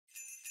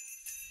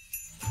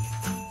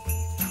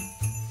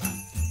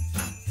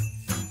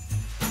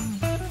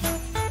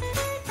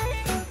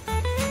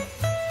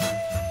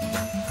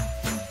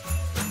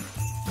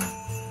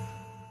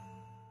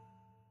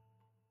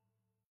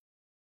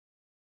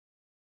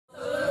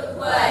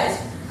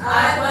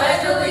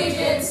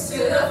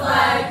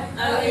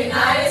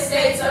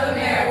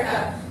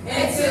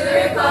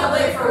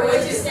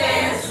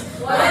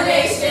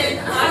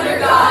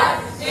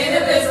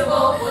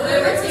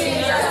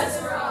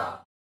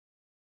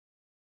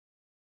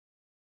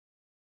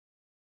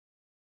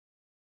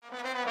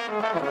Good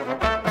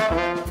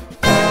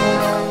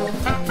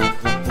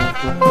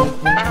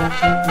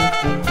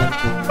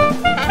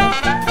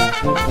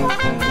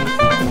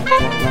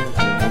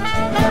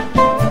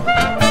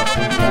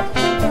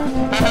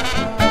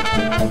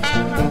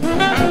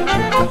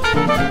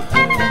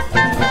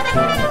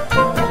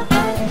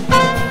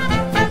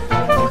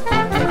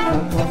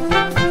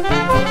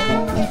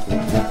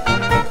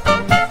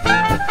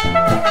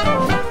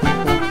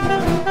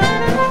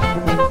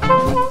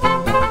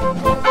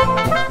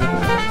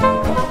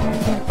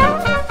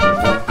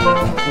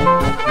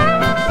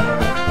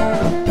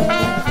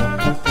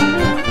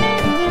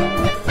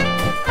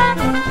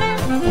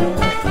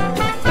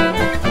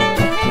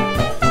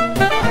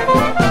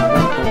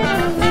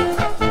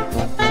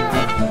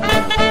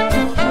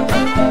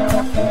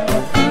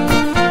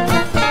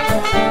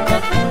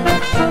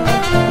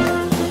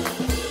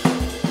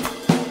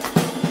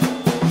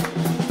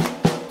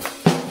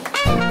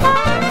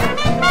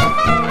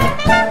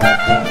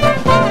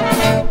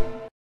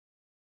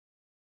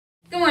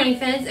morning,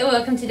 friends, and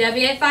welcome to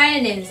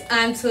WFI News.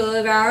 I'm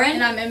Tallulah Bowen.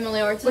 And I'm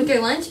Emily Orton. With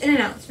your lunch and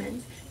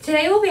announcements.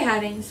 Today we'll be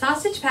having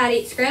sausage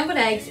patty, scrambled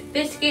eggs,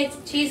 biscuits,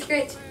 cheese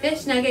grits,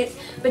 fish nuggets,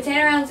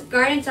 potato rounds,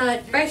 garden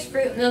salad, fresh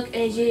fruit, milk, and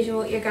as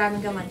usual, your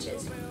grab-and-go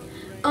lunches.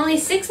 Only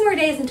 6 more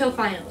days until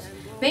finals.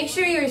 Make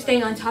sure you're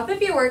staying on top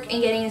of your work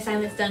and getting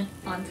assignments done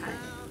on time.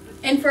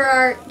 And for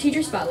our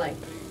Teacher Spotlight.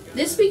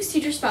 This week's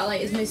Teacher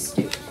Spotlight is Miss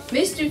Duke.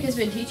 Miss Duke has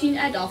been teaching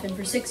at Dauphin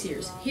for 6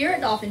 years. Here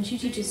at Dauphin, she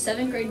teaches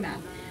 7th grade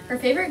math. Her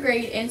favorite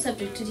grade and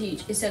subject to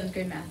teach is 7th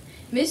grade math.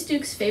 Miss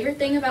Duke's favorite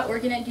thing about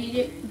working at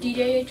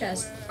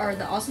DJHS are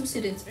the awesome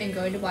students and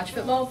going to watch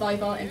football,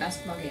 volleyball, and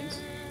basketball games.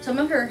 Some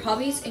of her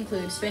hobbies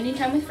include spending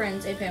time with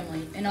friends and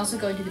family, and also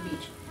going to the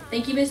beach.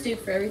 Thank you, Miss Duke,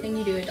 for everything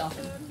you do at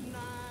Dauphin.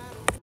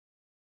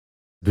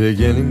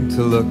 Beginning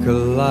to look a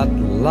lot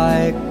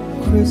like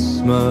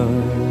Christmas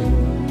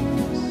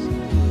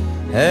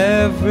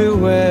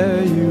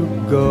everywhere you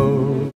go.